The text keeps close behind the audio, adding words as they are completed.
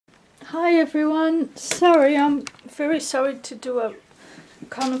Hi everyone, sorry, I'm very sorry to do a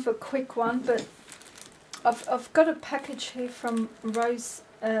kind of a quick one, but I've got a package here from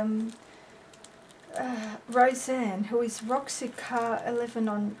Rosanne, who is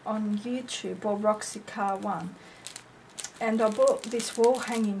Roxycar11 on YouTube, or Roxycar11, and I bought this wall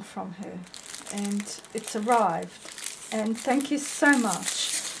hanging from her, and it's arrived, and thank you so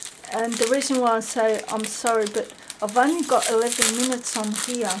much. And the reason why I say I'm sorry, but I've only got 11 minutes on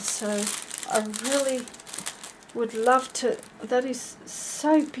here, so I really would love to. That is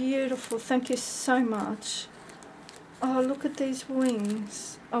so beautiful. Thank you so much. Oh, look at these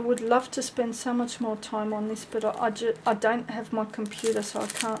wings. I would love to spend so much more time on this, but I don't have my computer, so I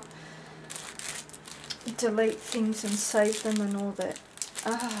can't delete things and save them and all that.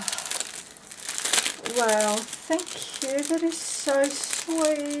 Wow, thank you. That is so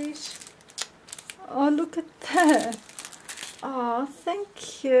sweet. Oh, look at that. Oh,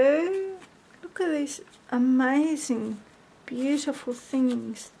 thank you. Look at these amazing, beautiful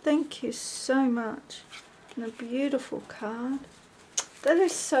things. Thank you so much. And a beautiful card. That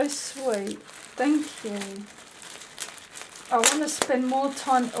is so sweet. Thank you. I want to spend more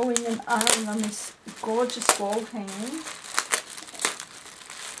time oohing and ahhing on this gorgeous wall hanging.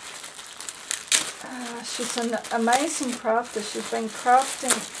 She's an amazing crafter. She's been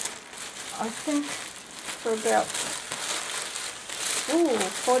crafting, I think, for about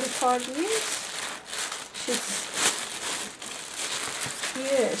 45 years. She's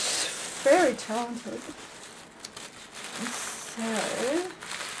very talented. So,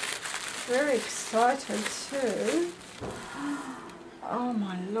 very excited too. Oh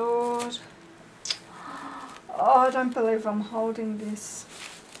my Lord. Oh, I don't believe I'm holding this.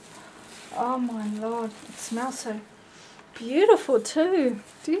 Oh my Lord, it smells so beautiful too.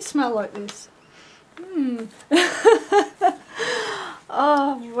 Do you smell like this?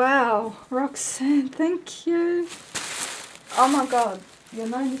 Oh wow, Roxanne, thank you. Oh my God, your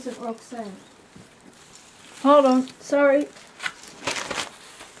name isn't Roxanne. Hold on, sorry.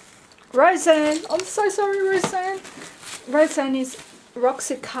 Rosanne, I'm so sorry, Rosanne. Rosanne is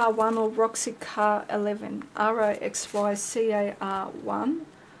Roxycar1 or Roxycar11. ROXYCAR1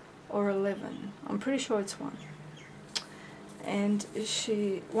 or 11. I'm pretty sure it's 1. And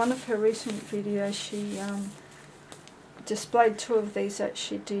one of her recent videos, she displayed 2 of these that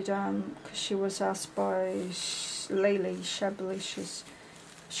she did because she was asked by Lily Shablish.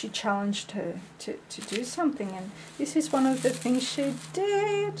 She challenged her to do something, and this is one of the things she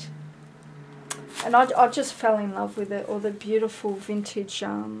did. And I just fell in love with it, all the beautiful vintage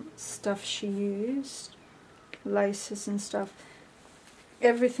stuff she used, laces and stuff.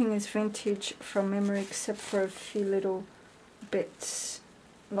 Everything is vintage from memory except for a few little bits,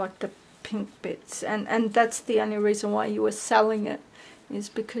 like the pink bits. And that's the only reason why you were selling it, is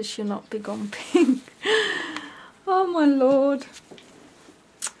because you're not big on pink. Oh my Lord.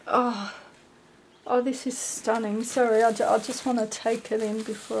 Oh, this is stunning. Sorry, I just want to take it in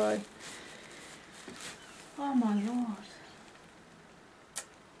before I... Oh my Lord.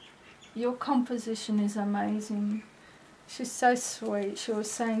 Your composition is amazing. She's so sweet. She was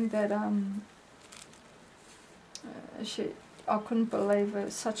saying that I couldn't believe it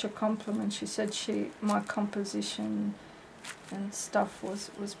was such a compliment. She said my composition and stuff was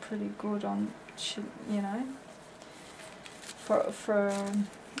pretty good on, you know, I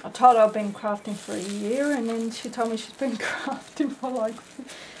told her I've been crafting for a year, and then she told me she's been crafting for like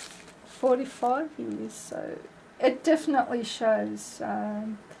 45 years, so it definitely shows.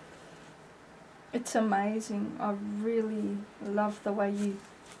 It's amazing. I really love the way you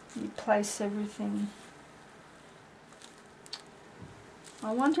place everything.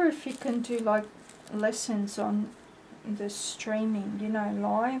 I wonder if you can do like lessons on the streaming, you know,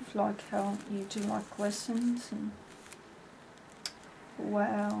 live, like how you do like lessons. And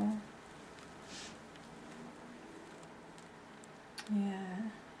wow. Yeah,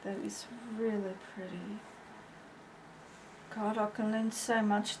 that is really pretty. God, I can learn so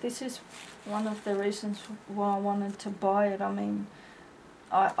much. This is one of the reasons why I wanted to buy it. I mean,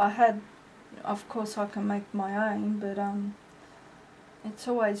 I had, of course I can make my own, but it's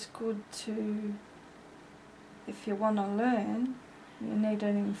always good to, if you want to learn, you need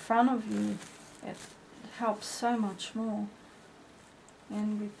it in front of you. It helps so much more.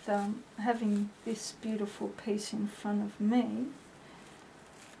 And with having this beautiful piece in front of me,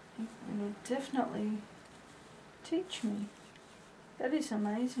 it will definitely teach me. That is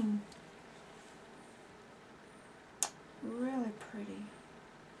amazing. Really pretty.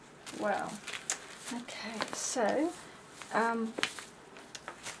 Wow. Okay, so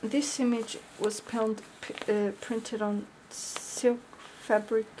this image was printed on silk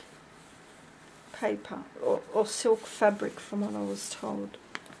fabric paper or silk fabric from what I was told.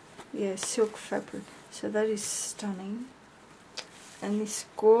 Yeah, silk fabric. So that is stunning. And this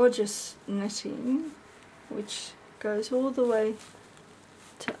gorgeous knitting, which goes all the way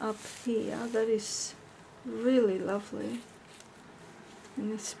to up here, that is really lovely.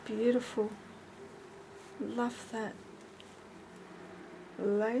 And this beautiful, love that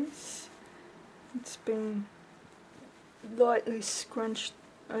lace. It's been lightly scrunched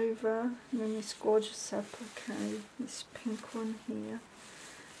over, and then this gorgeous applique, this pink one here.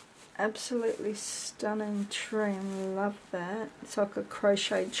 Absolutely stunning trim, love that. It's like a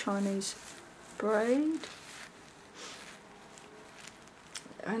crocheted Chinese braid.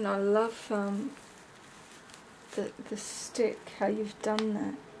 And I love the stick, how you've done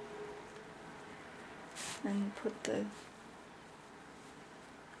that. And you put the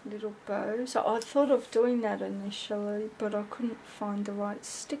little bow. So I thought of doing that initially, but I couldn't find the right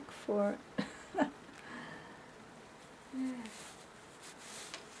stick for it. Yeah.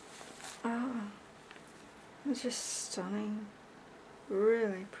 Oh, it's just stunning.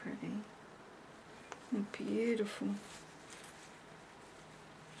 Really pretty. And beautiful. You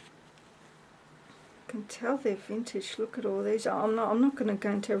can tell they're vintage. Look at all these. I'm not going to go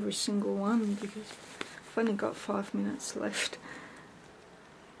into every single one because I've only got 5 minutes left.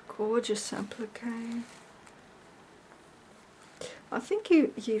 Gorgeous applique. I think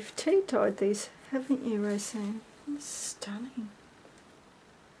you've tea dyed these, haven't you, Rosanne? It's stunning.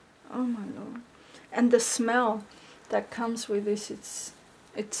 Oh my lord. And the smell that comes with this,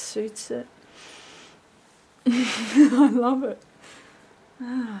 it suits it. I love it.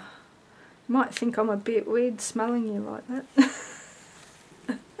 Ah, you might think I'm a bit weird smelling you like that.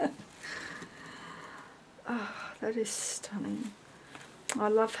 Oh, that is stunning. I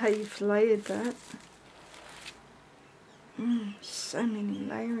love how you've layered that. So many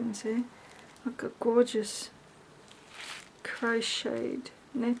layerings here. Like a gorgeous crocheted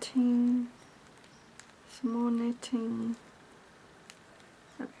knitting, some more knitting,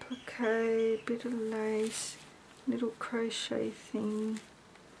 applique, bit of lace, little crochet thing.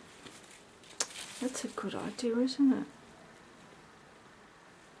 That's a good idea, isn't it?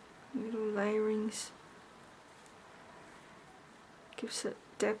 Little layerings. Gives it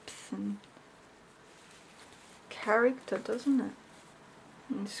depth and character, doesn't it?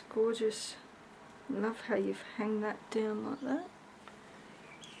 And it's gorgeous. Love how you've hung that down like that.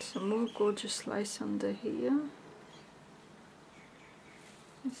 Some more gorgeous lace under here.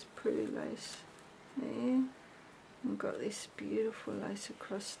 This pretty lace there. We've got this beautiful lace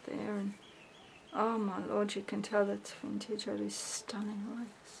across there, and oh my lord, you can tell that's vintage. That is stunning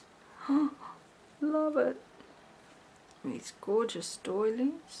lace. Oh, love it. These gorgeous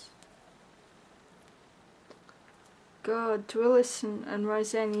doilies. God, Willis and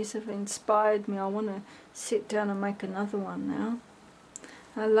Rosanne, you have inspired me. I want to sit down and make another one now.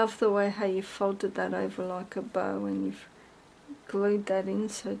 I love the way how you folded that over like a bow and you've glued that in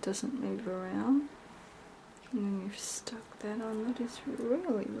so it doesn't move around. And then you've stuck that on. That is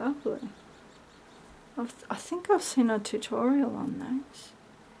really lovely. I think I've seen a tutorial on those.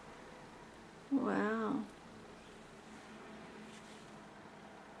 Wow.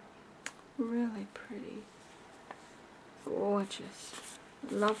 Really pretty. Gorgeous.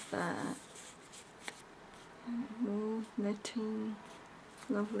 Love that. And more knitting.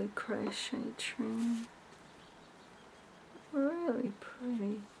 Lovely crochet trim. Really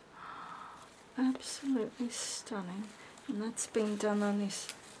pretty. Absolutely stunning. And that's been done on this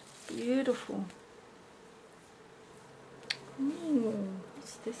beautiful. Ooh,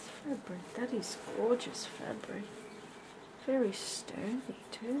 what's this fabric? That is gorgeous fabric. Very sturdy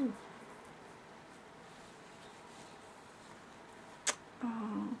too.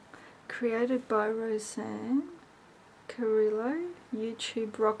 Oh, created by Rosanne Carrillo,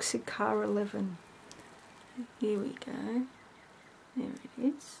 YouTube Roxycar11. Here we go. There it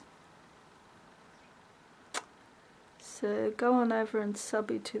is. So go on over and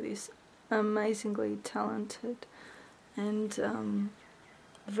sub to this amazingly talented and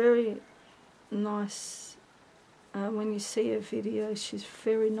very nice. When you see her video, she's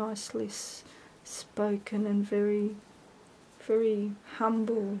very nicely spoken and very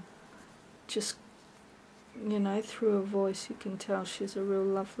humble. Just, you know, through her voice you can tell she's a real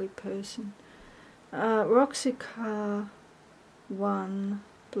lovely person. Roxycar11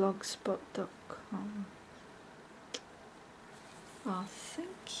 blogspot.com. Oh,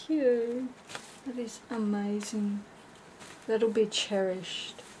 thank you. That is amazing. That'll be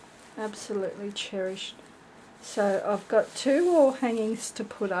cherished. Absolutely cherished. So I've got 2 wall hangings to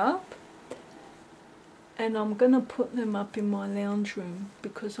put up. and I'm going to put them up in my lounge room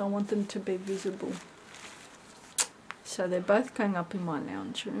because I want them to be visible. So they're both going up in my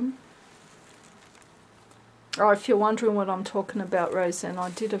lounge room. Oh, if you're wondering what I'm talking about, Rosanne,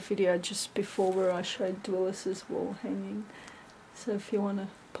 I did a video just before where I showed Dwyllis's wall hanging. So if you want to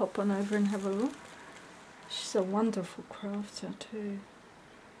pop on over and have a look. She's a wonderful crafter too.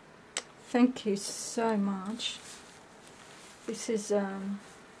 Thank you so much. This is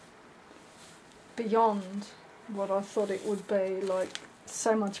beyond what I thought it would be, like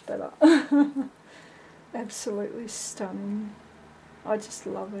so much better. Absolutely stunning. I just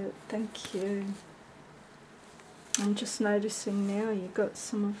love it. Thank you. I'm just noticing now you got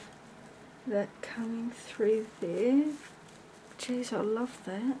some of that coming through there. Geez, I love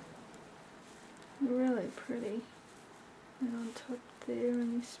that. Really pretty. And on top there,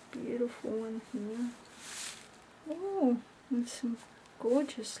 and this beautiful one here. Oh, and some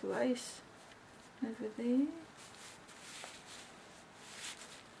gorgeous lace over there.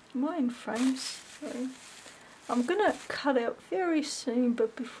 Am I in frames? Sorry. I'm going to cut out very soon,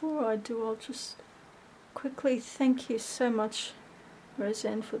 but before I do, I'll just quickly thank you so much,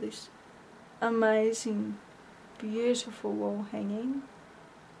 Rosanne, for this amazing, beautiful wall hanging.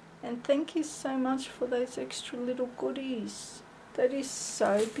 And thank you so much for those extra little goodies. That is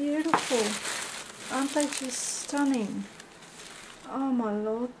so beautiful. Aren't they just stunning? Oh my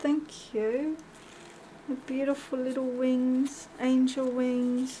Lord, thank you. The beautiful little wings, angel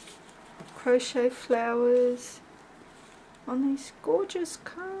wings, crochet flowers on these gorgeous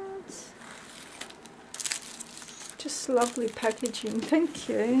cards. Just lovely packaging. Thank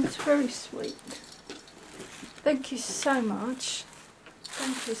you. It's very sweet. Thank you so much.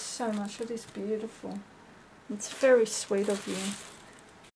 Thank you so much. It is beautiful. It's very sweet of you.